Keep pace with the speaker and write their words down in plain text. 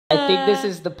I think this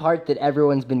is the part that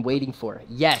everyone's been waiting for.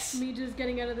 Yes. Me just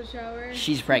getting out of the shower.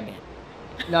 She's pregnant.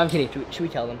 No, I'm kidding. Should we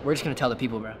tell them? We're just gonna tell the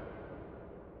people, bro.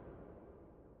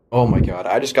 Oh my god,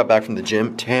 I just got back from the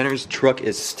gym. Tanner's truck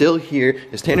is still here.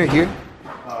 Is Tanner here?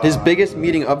 His biggest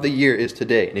meeting of the year is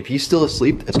today. And if he's still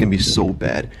asleep, that's gonna be so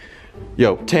bad.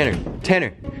 Yo,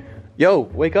 Tanner. Yo,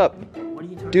 wake up.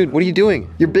 Dude, what are you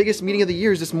doing? Your biggest meeting of the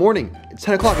year is this morning. It's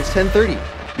 10 o'clock, it's 10:30.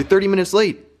 You're 30 minutes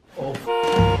late. Oh.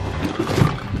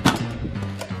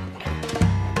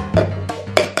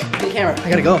 The camera. I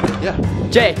gotta go. Yeah.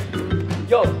 Jay.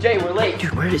 Yo, Jay, we're late.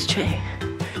 Dude, where is Jay?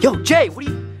 Yo, Jay, what are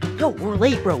you? Yo, we're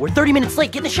late, bro. We're 30 minutes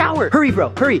late. Get in the shower. Hurry, bro.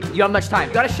 Hurry. You don't have much time.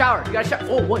 You gotta shower.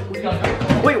 Oh, what?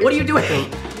 Wait, what are you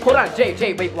doing? Hold on,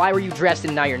 Jay, wait. Why were you dressed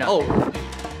and now you're not? Oh.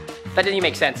 That didn't even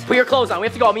make sense. Put your clothes on. We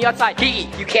have to go. I'll meet you outside. Kiki,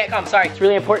 you can't come. Sorry. It's a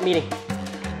really important meeting.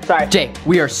 Sorry. Jay,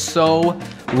 we are so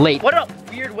late. What a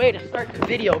weird way to start the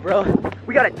video, bro.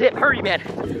 We gotta dip. Hurry, man.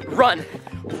 Run.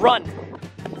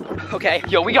 Okay.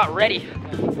 Yo, we got ready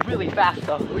really fast,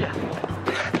 though.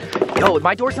 Yo,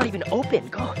 my door's not even open.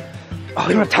 Go. Oh,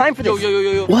 we don't have time for this.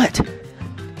 Yo. What?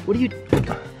 What are you?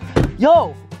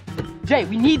 Yo, Jay,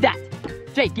 we need that.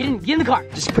 Jay, get in the car.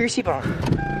 Just put your seatbelt on.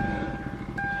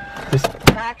 This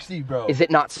taxi, bro. Is it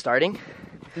not starting?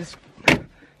 This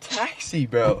taxi,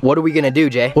 bro. What are we gonna do,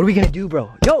 Jay? What are we gonna do, bro?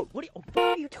 Yo, what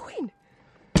are you doing?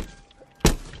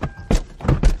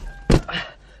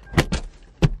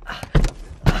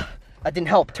 That didn't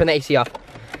help. Turn the AC off.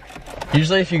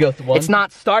 Usually if you go through it's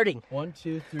not starting. 1,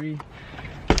 2, 3.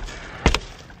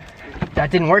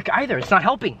 That didn't work either. It's not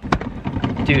helping.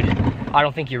 Dude, I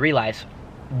don't think you realize.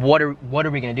 What are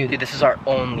we gonna do? Dude, this is our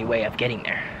only way of getting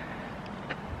there.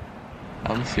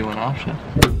 I only see one option.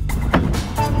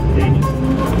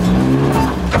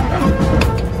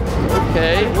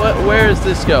 Okay, where is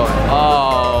this going?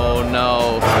 Oh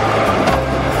no.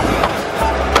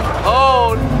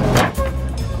 Oh!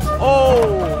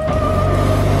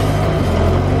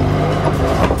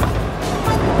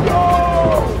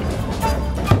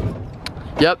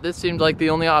 Yep, this seemed like the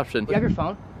only option. You have your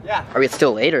phone? Yeah. Are we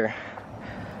still later?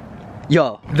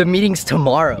 Yo, the meeting's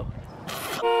tomorrow.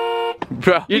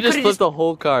 Bro, you just flipped the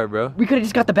whole car, bro. We could've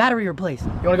just got the battery replaced.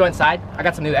 You wanna go inside? I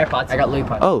got some new AirPods. I got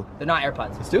Looppods. Oh. They're not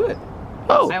AirPods. Let's do it.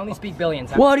 Oh. I only speak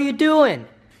billions. What are you doing?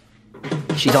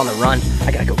 She's on the run.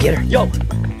 I gotta go get her. Yo!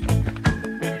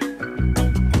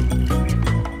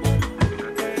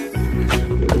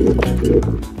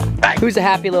 Who's a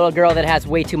happy little girl that has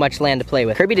way too much land to play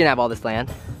with? Kirby didn't have all this land.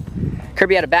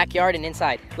 Kirby had a backyard and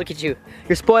inside. Look at you.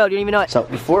 You're spoiled, you don't even know it. So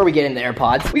before we get into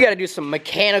AirPods, we gotta do some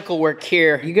mechanical work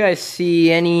here. You guys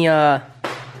see any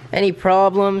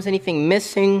problems, anything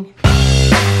missing?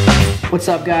 What's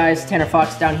up guys? Tanner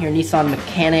Fox down here, Nissan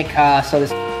mechanic. So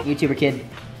this YouTuber kid,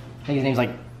 I think his name's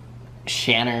like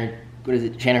Shanner, what is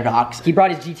it, Shanner Docs. He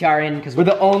brought his GTR in because we're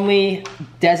the only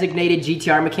designated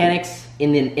GTR mechanics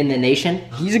in the nation.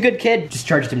 He's a good kid. Just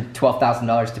charged him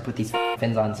 $12,000 to put these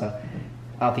fins on, so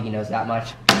I don't think he knows that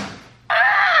much.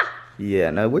 Yeah,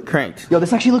 no, we're cranked. Yo,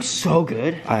 this actually looks so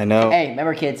good. I know. Hey,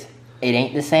 remember kids, it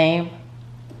ain't the same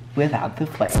without the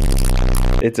flame.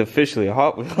 It's officially a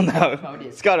Hot Wheel now. Oh, it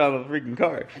is. It's got it on the freaking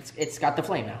car. It's got the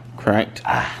flame now. Cranked.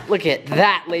 Look at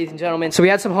that, ladies and gentlemen. So we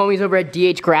had some homies over at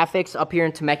DH Graphics up here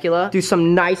in Temecula do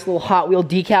some nice little Hot Wheel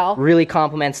decal. Really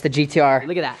complements the GTR.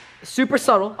 Look at that. Super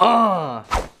subtle. Well,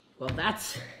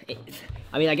 that's it.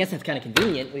 I mean, I guess that's kind of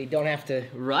convenient. We don't have to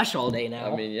rush all day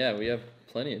now. I mean, yeah, we have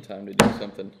plenty of time to do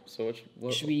something. So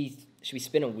what? Should we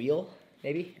spin a wheel?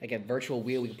 Maybe like a virtual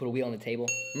wheel. We can put a wheel on the table.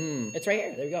 It's right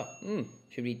here. There we go.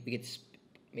 Should we could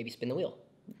maybe spin the wheel?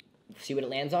 See what it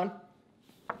lands on.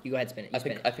 You go ahead, spin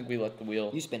it. I think we let the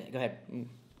wheel. You spin it. Go ahead.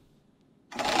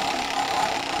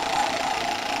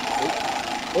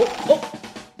 Oh.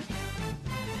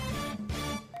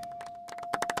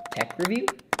 Tech review?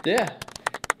 Yeah.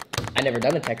 I never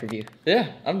done a tech review.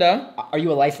 Yeah, I'm down. Are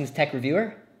you a licensed tech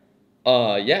reviewer?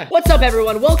 Yeah. What's up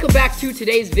everyone? Welcome back to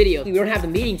today's video. We don't have the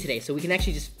meeting today, so we can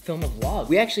actually just film a vlog.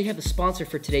 We actually have the sponsor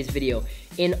for today's video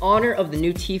in honor of the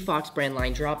new T-Fox brand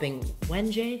line dropping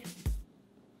when, Jay?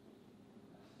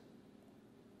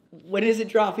 When is it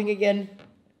dropping again?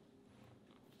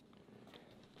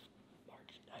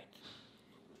 March 9th.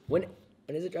 When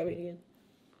is it dropping again?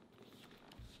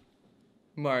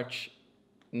 March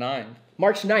 9th.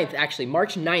 March 9th, actually.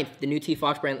 March 9th, the new T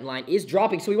Fox brand line is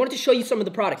dropping. So we wanted to show you some of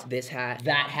the products. This hat,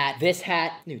 that hat, this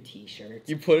hat, new t-shirts.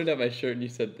 You put it on my shirt and you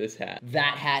said this hat.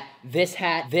 That hat, this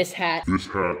hat, this hat. This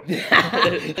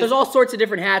hat. There's all sorts of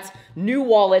different hats, new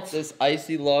wallets. This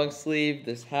icy long sleeve,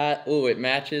 this hat. Ooh, it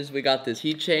matches. We got this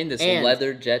keychain, this And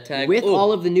leather jet tag. With Ooh.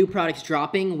 all of the new products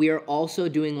dropping, we are also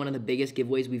doing one of the biggest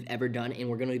giveaways we've ever done, and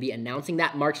we're going to be announcing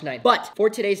that March 9th. But for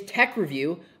today's tech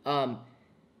review,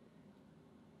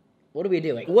 what are we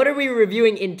doing? What are we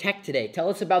reviewing in tech today? Tell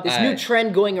us about this new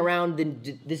trend going around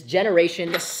this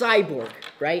generation, the cyborg,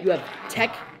 right? You have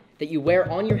tech that you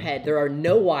wear on your head. There are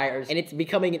no wires, and it's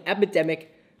becoming an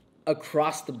epidemic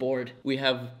across the board. We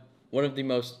have one of the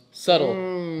most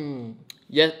subtle,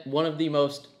 yet one of the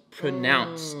most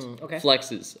pronounced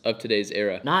flexes of today's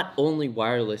era. Not only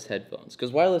wireless headphones,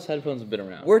 because wireless headphones have been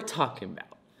around. We're talking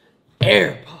about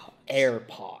AirPods.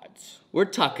 AirPods. We're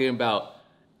talking about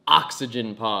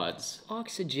oxygen pods.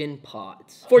 Oxygen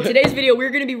pods. For today's video, we're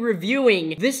going to be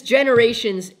reviewing this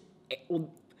generation's...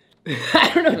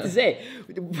 I don't know what to say.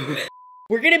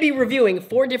 We're going to be reviewing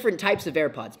 4 different types of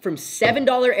AirPods. From $7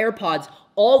 AirPods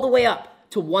all the way up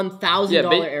to $1,000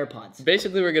 AirPods.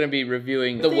 Basically, we're going to be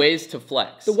reviewing the ways to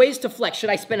flex. The ways to flex. Should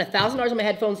I spend $1,000 on my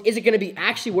headphones? Is it going to be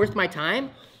actually worth my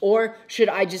time? Or should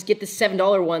I just get the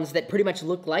 $7 ones that pretty much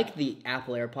look like the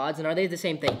Apple AirPods, and are they the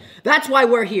same thing? That's why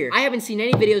we're here. I haven't seen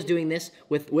any videos doing this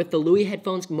with the Louis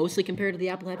headphones, mostly compared to the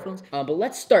Apple headphones. But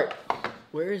let's start.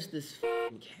 Where is this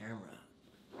camera?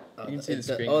 You can see the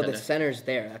screen. Oh, the center's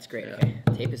there. That's great. Yeah. Okay,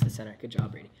 tape is the center. Good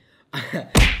job, Brady.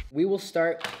 We will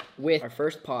start with our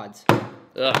first pods.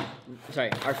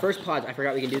 Sorry, our first pods. I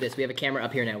forgot we can do this. We have a camera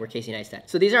up here now. We're Casey Neistat.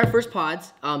 So these are our first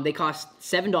pods. They cost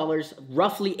 $7,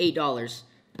 roughly $8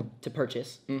 to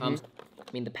purchase. I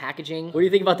mean, the packaging. What do you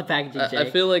think about the paccaging, Jay? I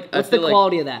feel like what's the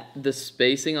quality of that? The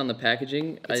spacing on the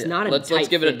packaging. It's not a let's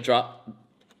give it a drop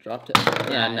to.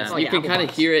 Yeah, nah. You can kind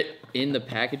of hear it in the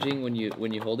packaging when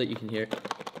you hold it. You can hear it.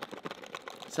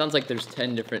 Sounds like there's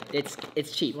 10 different.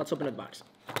 It's cheap. Let's open the box.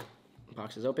 The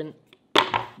box is open.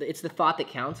 It's the thought that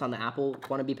counts on the Apple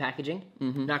wannabe packaging.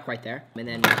 Not quite there. And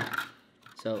then,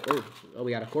 so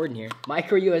we got a cord in here.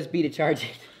 Micro USB to charge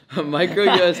it. A micro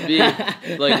USB,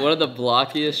 like one of the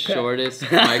blockiest, shortest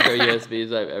micro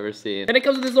USBs I've ever seen. And it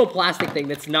comes with this little plastic thing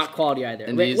that's not quality either.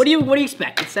 And Wait, what do you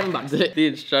expect? It's $7. The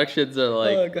instructions are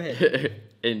like go ahead.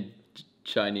 in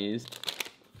Chinese.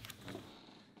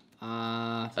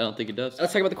 I don't think it does.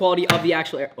 Let's talk about the quality of the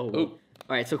actual All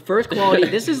right, so first quality.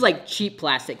 This is like cheap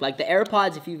plastic. Like the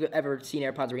AirPods, if you've ever seen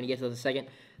AirPods, we're gonna get to those in a second.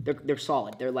 They're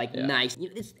solid. They're like nice. You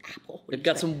know, it's Apple. They've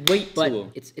got some weight to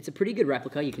them. It's a pretty good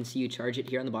replica. You can see you charge it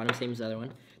here on the bottom, same as the other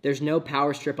one. There's no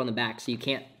power strip on the back, so you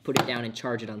can't put it down and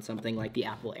charge it on something like the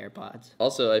Apple AirPods.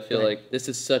 Also, I feel like this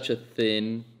is such a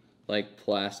thin, like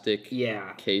plastic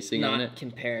casing on it. Not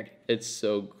compared. It's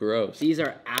so gross. These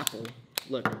are Apple.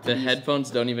 Look, the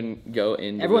headphones don't even go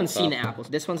in. Everyone's seen the Apples.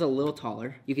 This one's a little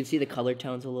taller. You can see the color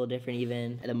tone's a little different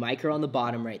even. And the micro on the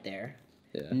bottom right there.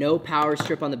 Yeah. No power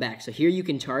strip on the back. So here you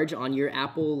can charge on your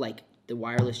Apple, like the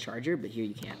wireless charger, but here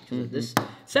you can't. Because of this,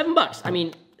 $7. I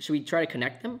mean, should we try to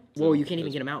connect them? Whoa, you can't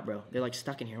even get them out, bro. They're like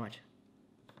stuck in here, watch.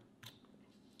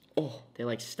 Oh, they're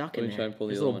like stuck in there. Try and pull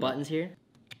There's the little buttons here.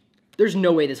 There's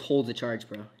no way this holds a charge,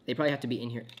 bro. They probably have to be in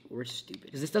here. We're stupid.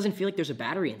 Because this doesn't feel like there's a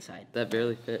battery inside. That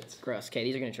barely fits. Gross. Okay,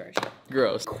 these are going to charge.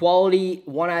 Gross. Quality,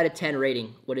 1 out of 10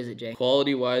 rating. What is it, Jay?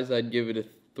 Quality-wise, I'd give it a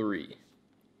 3.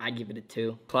 I'd give it a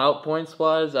 2. Clout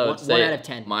points-wise, I would say 1 out of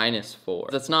 10. -4.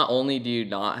 That's not only do you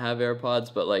not have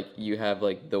AirPods, but like you have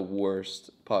like the worst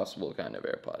possible kind of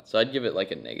AirPods. So I'd give it like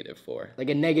a -4.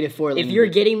 Like a -4. If you're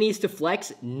getting these to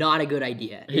flex, not a good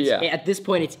idea. At this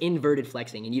point, it's inverted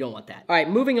flexing, and you don't want that. All right,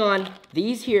 moving on.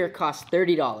 These here cost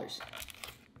 $30.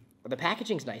 The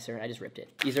packaging's nicer. I just ripped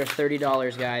it. These are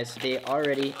 $30, guys. They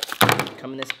already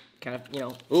come in this kind of,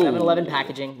 7-Eleven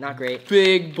packaging. Not great.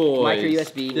 Big boys. Micro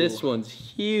USB. This one's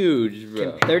huge,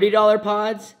 bro. $30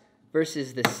 pods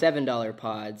versus the $7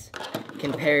 pods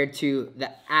compared to the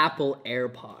Apple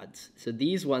AirPods. So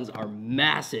these ones are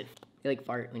massive. They like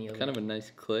fart when you open Kind of a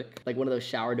nice click. Like one of those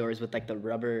shower doors with like the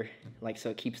rubber, like so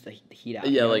it keeps the heat out.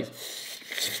 Yeah, like.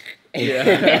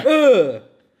 Yeah.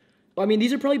 Well, I mean,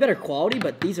 these are probably better quality,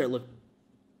 but these are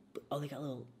they got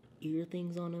little ear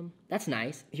things on them. That's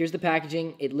nice. Here's the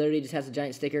packaging. It literally just has a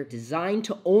giant sticker. Designed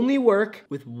to only work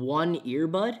with one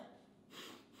earbud.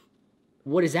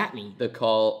 What does that mean? The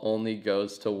call only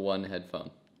goes to one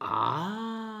headphone.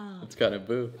 Ah. It's kind of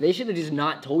boo. They should have just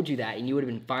not told you that, and you would have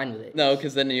been fine with it. No,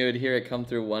 because then you would hear it come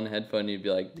through one headphone, and you'd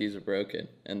be like, these are broken.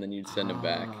 And then you'd send them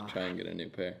back, try and get a new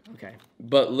pair. Okay.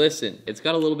 But listen, it's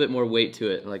got a little bit more weight to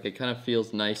it. Like, it kind of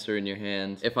feels nicer in your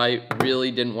hands. If I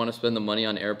really didn't want to spend the money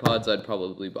on AirPods, I'd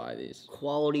probably buy these.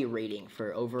 Quality rating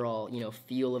for overall, you know,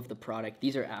 feel of the product.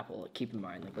 These are Apple. Keep in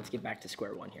mind, like, let's get back to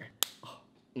square one here. Oh,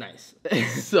 nice.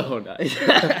 So nice.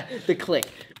 The click.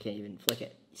 Can't even flick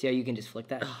it. See how you can just flick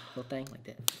that little thing? Like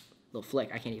that. Little flick.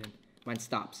 I can't even. Mine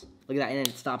stops. Look at that. And then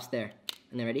it stops there.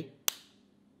 And then ready?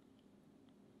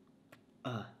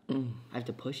 I have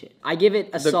to push it. I give it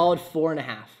a solid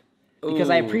 4.5. Because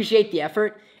I appreciate the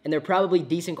effort, and they're probably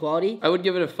decent quality. I would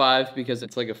give it a 5 because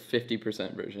it's like a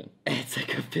 50don't version. It's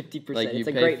like a 50%. Like, you it's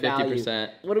a pay great 50%. value.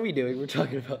 What are we doing? We're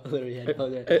talking about literally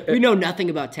headphones. We know nothing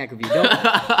about tech review.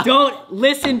 Don't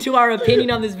listen to our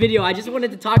opinion on this video. I just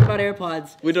wanted to talk about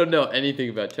AirPods. We don't know anything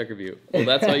about tech review. Well,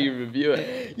 that's how you review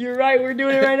it. You're right. We're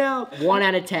doing it right now. 1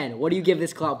 out of 10. What do you give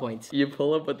this clout points? You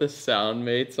pull up with the sound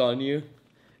mates on you.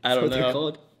 I don't That's what know. they're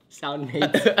called. Sound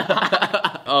mates.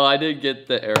 Oh, I did get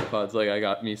the AirPods. Like, I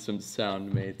got me some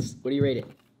sound mates. What do you rate it?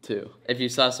 2. If you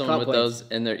saw someone Clout with points.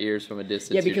 those in their ears from a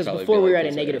distance, Yeah, you'd because probably before be we were like, at a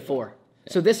 "These are negative AirPods." 4.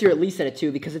 So this year at least at a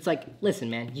 2 because it's like, listen,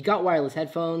 man, you got wireless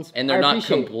headphones. And they're I not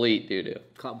appreciate complete doo-doo.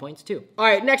 Clout points too. All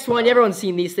right, next one. Everyone's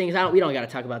seen these things. We don't got to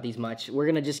talk about these much. We're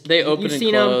gonna just. They open you've and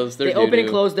seen close. Them. They're They open and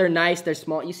doo-doo. close. They're nice. They're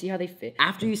small. You see how they fit.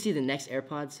 After you see the next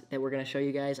AirPods that we're gonna show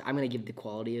you guys, I'm gonna give the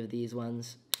quality of these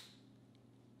ones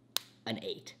an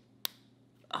 8.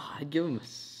 Oh, I'd give them a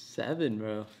 7,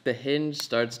 bro. The hinge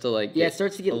starts to like. Yeah, it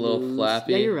starts to get a little loose.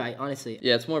 flappy. Yeah, you're right. Honestly.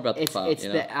 Yeah, it's more about the clout. It's you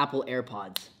know? the Apple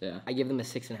AirPods. Yeah. I give them a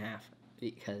 6.5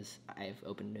 because I've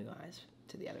opened new eyes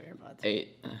to the other AirPods. 8.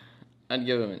 I'd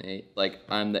give him an 8. Like,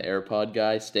 I'm the AirPod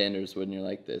guy. Standards when you're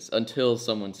like this. Until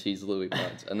someone sees Louis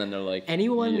Pods. And then they're like,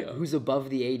 Anyone yo. who's above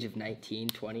the age of 19,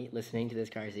 20, listening to this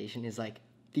conversation is like,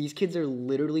 these kids are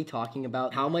literally talking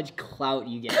about how much clout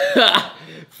you get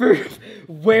for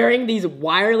wearing these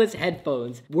wireless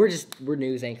headphones. We're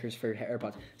news anchors for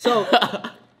AirPods. So,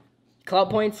 clout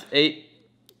points. 8.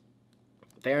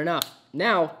 Fair enough.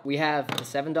 Now, we have the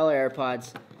 $7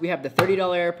 AirPods, we have the $30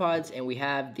 AirPods, and we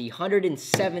have the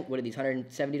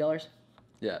 $170?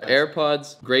 Yeah,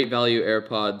 AirPods, great value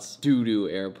AirPods, doo-doo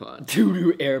AirPods.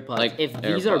 Doo-doo AirPods. Like if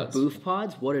these are AirPods. boof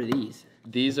pods, what are these?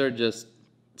 These are just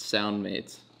sound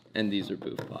mates, and these are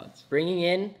boof pods. Bringing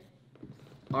in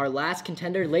our last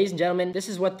contender, ladies and gentlemen, this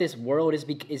is what this world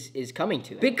is coming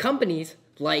to. Big companies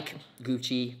like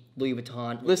Gucci, Louis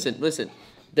Vuitton. Listen.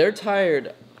 They're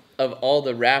tired of all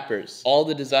the rappers. All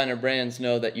the designer brands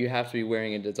know that you have to be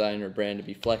wearing a designer brand to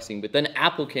be flexing. But then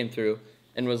Apple came through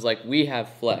and was like, we have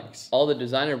flex. All the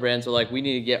designer brands are like, we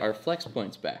need to get our flex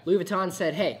points back. Louis Vuitton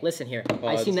said, hey, listen here. I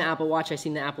Pods. seen the Apple Watch, I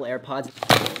seen the Apple AirPods.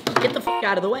 Get the f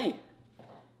out of the way.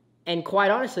 And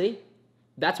quite honestly,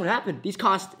 that's what happened. These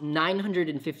cost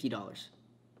 $950.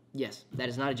 Yes, that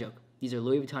is not a joke. These are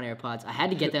Louis Vuitton AirPods. I had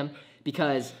to get them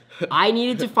because I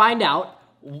needed to find out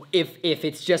if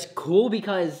it's just cool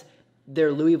because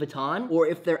they're Louis Vuitton or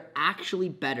if they're actually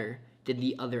better than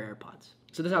the other AirPods.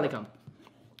 So this is how they come.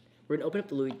 We're gonna open up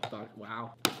the Louis box.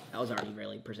 Wow, that was already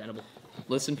really presentable.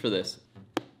 Listen for this.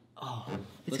 Oh,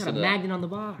 it's Listen got a to that. magnet on the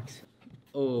box.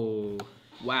 Oh,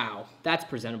 wow, that's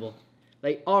presentable.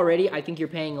 Like already, I think you're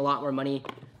paying a lot more money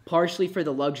partially for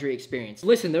the luxury experience.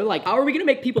 Listen, they're like, how are we gonna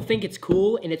make people think it's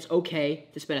cool and it's okay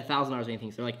to spend $1,000 on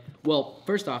anything? So they're like, well,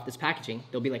 first off, this packaging,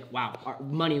 they'll be like, wow, our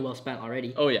money well spent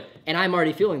already. Oh, yeah. And I'm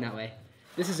already feeling that way.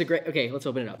 This is a great, okay, let's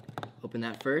open it up. Open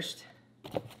that first.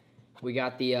 We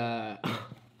got the,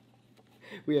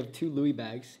 we have 2 Louis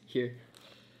bags here.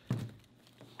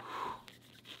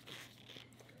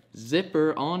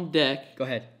 Zipper on deck. Go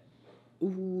ahead.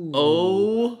 Ooh.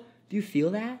 Oh Do you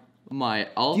feel that? my Do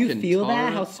Alcantara. you feel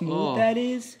that? How smooth that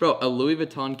is? Bro, a Louis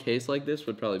Vuitton case like this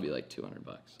would probably be like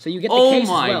 $200. So you get the Oh case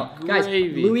my as well. Guys,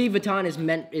 gravy. Louis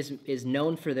Vuitton is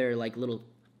known for their like little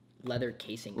leather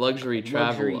casing. Luxury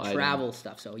travel item. travel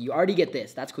stuff. So you already get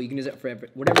this. That's cool. You can use it for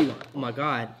whatever you want. Oh my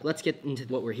god. Let's get into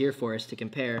what we're here for is to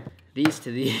compare these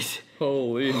to these.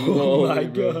 Holy Oh my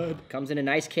god. Comes in a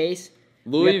nice case.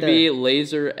 Louis We got V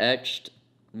laser etched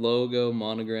logo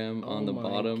monogram on the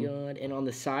bottom. Oh my god. And on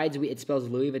the sides it spells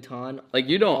Louis Vuitton. Like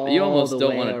you almost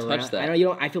don't want to touch that. I know you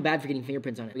don't. I feel bad for getting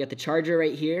fingerprints on it. We got the charger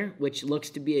right here, which looks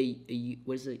to be a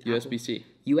what is it? USB-C.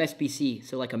 USB-C,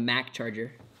 so like a Mac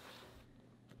charger.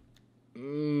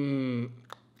 Oh,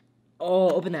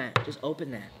 open that. Just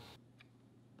open that.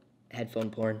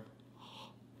 Headphone porn.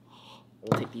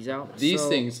 We'll take these out. These So-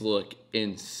 things look Oh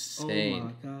insane.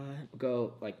 my god.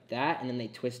 Go like that, and then they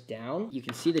twist down. You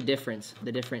can see the difference,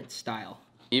 the different style.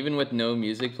 Even with no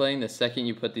music playing, the second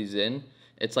you put these in,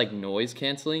 it's like noise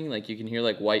canceling. Like you can hear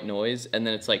like white noise and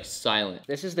then it's like silent.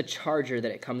 This is the charger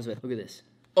that it comes with. Look at this.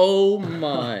 Oh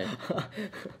my.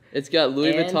 It's got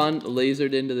Louis And- Vuitton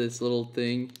lasered into this little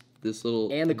thing. This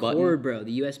little And the button. cord, bro.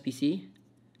 The USB-C.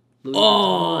 Louis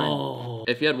Oh!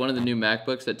 If you had one of the new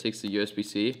MacBooks that takes the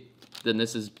USB-C, then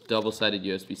this is double-sided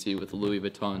USB-C with Louis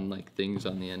Vuitton like things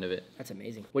on the end of it. That's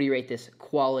amazing. What do you rate this?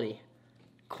 Quality.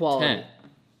 Quality.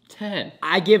 10.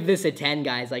 I give this a 10,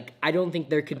 guys. Like, I don't think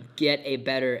there could get a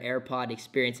better AirPod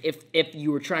experience if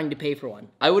you were trying to pay for one.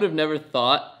 I would have never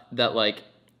thought that like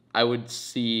I would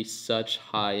see such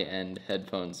high-end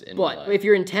headphones in my But life. if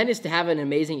your intent is to have an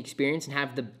amazing experience and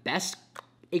have the best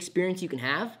experience you can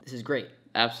have, this is great.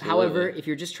 Absolutely. However, if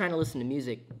you're just trying to listen to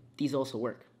music, these also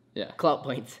work. Yeah. Clout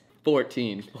points.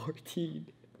 14. 14.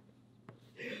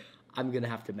 I'm gonna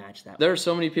have to match that. There are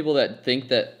so many people that think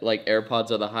that like AirPods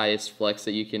are the highest flex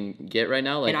that you can get right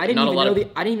now. Like, And I didn't not even a lot know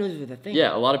of I didn't know this was a thing.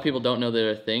 yeah, a lot of people don't know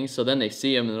they're a thing. So then they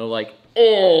see them and they're like,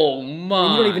 oh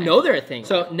my! You don't even know they're a thing.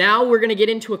 So now we're gonna get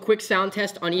into a quick sound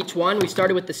test on each one. We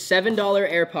started with the $7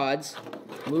 AirPods,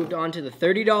 moved on to the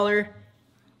 $30,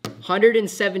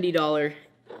 $170,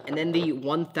 and then the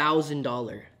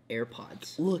 $1,000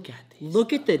 AirPods. Look at these.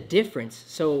 Look at the difference.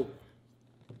 So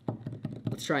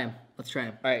let's try them. Let's try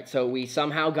them. All right, so we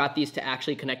somehow got these to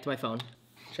actually connect to my phone.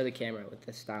 Show the camera what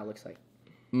this style looks like.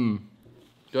 Do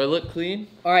I look clean?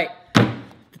 All right,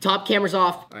 the top camera's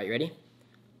off. All right, you ready?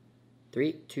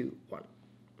 3, 2, 1.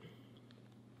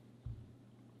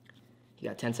 You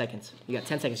got 10 seconds. You got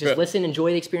 10 seconds. Just listen, enjoy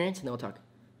the experience, and then we'll talk.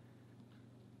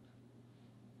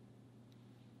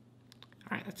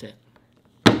 All right, that's it.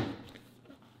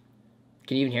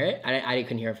 Can you even hear it? I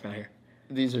couldn't hear it from out here.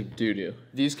 These are doo-doo.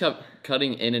 These kept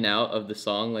cutting in and out of the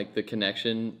song, like the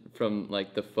connection from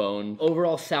like the phone.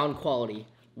 Overall sound quality,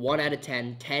 1 out of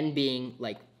 10. 10 being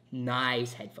like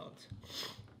nice headphones.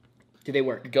 Do they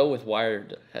work? Go with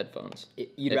wired headphones.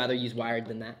 You'd rather use wired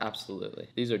than that? Absolutely.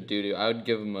 These are doo-doo. I would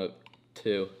give them a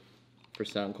 2 for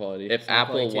sound quality. If Sound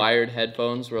Apple quality, too. wired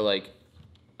headphones were like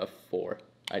a 4,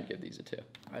 I'd give these a 2.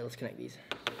 All right, let's connect these.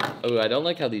 Oh, I don't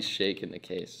like how these shake in the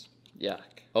case. Yuck.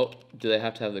 Oh, do they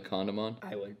have to have the condom on?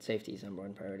 I would. Safety is number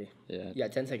 1 priority. Yeah. You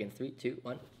got 10 seconds. 3, 2,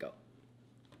 1, go.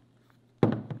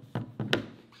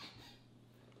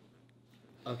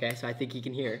 Okay, so I think you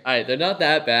can hear. All right, they're not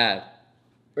that bad.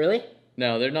 Really?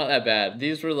 No, they're not that bad.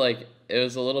 These were like, it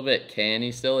was a little bit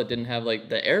canny still. It didn't have like,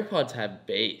 the AirPods have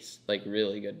bass, like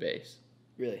really good bass.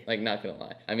 Really? Like, not gonna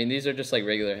lie. I mean, these are just like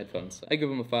regular headphones. I give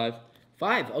them a 5.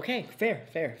 5. Okay, fair,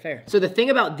 fair, fair. So the thing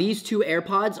about these two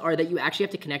AirPods are that you actually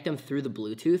have to connect them through the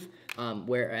Bluetooth,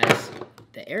 whereas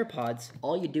the AirPods,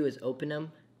 all you do is open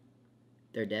them.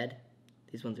 They're dead.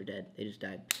 These ones are dead. They just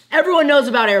died. Everyone knows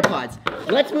about AirPods.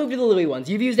 Let's move to the Louis ones.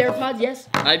 You've used AirPods, yes?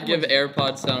 I'd give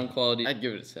AirPods sound quality, I'd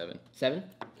give it a 7. 7?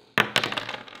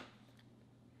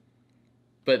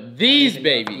 But these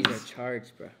babies. These are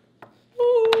charged, bro.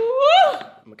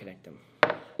 I'm gonna connect them.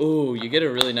 Ooh, you get a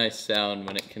really nice sound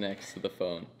when it connects to the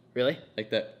phone. Really? Like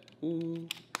that. Ooh.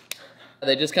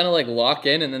 They just kind of like lock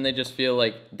in and then they just feel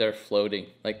like they're floating.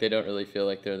 Like they don't really feel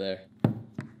like they're there.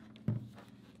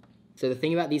 So the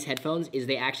thing about these headphones is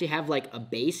they actually have like a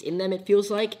bass in them, it feels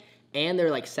like, and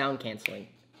they're like sound canceling.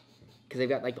 Because they've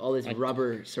got like all this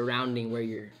rubber surrounding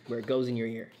where it goes in your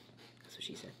ear. That's what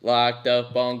she said. Locked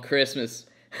up on Christmas.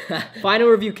 Final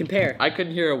review, compare. I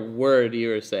couldn't hear a word you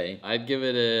were saying. I'd give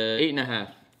it a 8.5.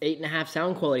 8.5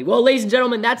 sound quality. Well, ladies and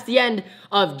gentlemen, that's the end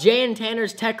of Jay and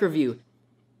Tanner's tech review.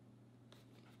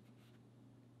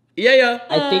 Yeah.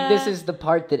 I think this is the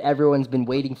part that everyone's been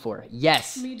waiting for.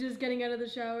 Yes. Me just getting out of the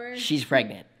shower. She's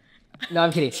pregnant. No,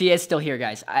 I'm kidding. She is still here,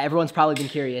 guys. Everyone's probably been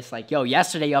curious. Like, yo,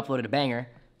 yesterday you uploaded a banger.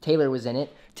 Taylor was in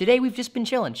it. Today we've just been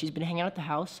chilling. She's been hanging out at the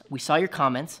house. We saw your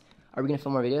comments. Are we going to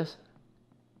film more videos?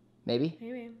 Maybe?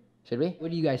 Maybe. Should we? What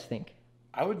do you guys think?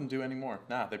 I wouldn't do any more.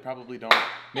 Nah, they probably don't.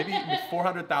 Maybe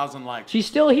 400,000 likes. She's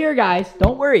still here, guys.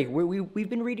 Don't worry. We've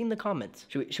been reading the comments.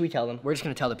 Should we tell them? We're just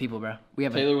going to tell the people, bro. We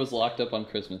have Taylor was locked up on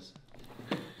Christmas.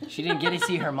 She didn't get to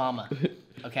see her mama.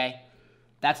 Okay?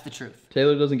 That's the truth.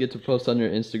 Taylor doesn't get to post on her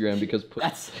Instagram because...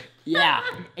 Yeah.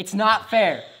 It's not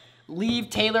fair. Leave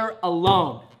Taylor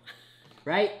alone.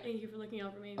 Right? Thank you for looking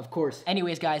out for me. Of course.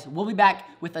 Anyways, guys, we'll be back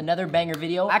with another banger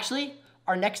video. Actually,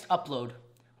 our next upload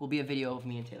will be a video of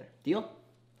me and Taylor. Deal?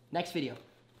 Next video.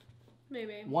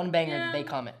 Maybe. One banger Yeah. that they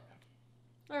comment.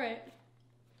 All right.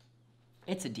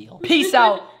 It's a deal. Peace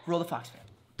out. Roll the Fox fam.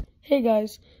 Hey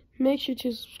guys, make sure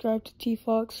to subscribe to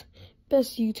T-Fox,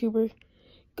 best YouTuber.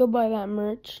 Go buy that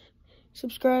merch.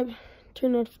 Subscribe,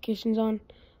 turn notifications on,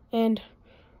 and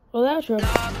roll the outro.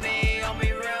 Love me, hold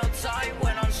me real tight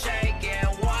when I'm shaking.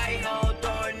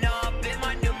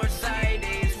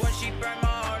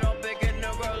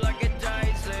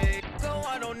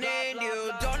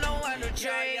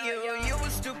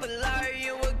 popular,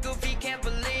 you a goofy, can't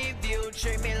believe you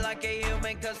treat me like a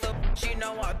human, cause the you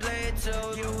know I bleed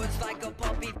too. You was like a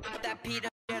puppy, that Peter,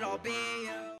 it'll be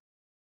you.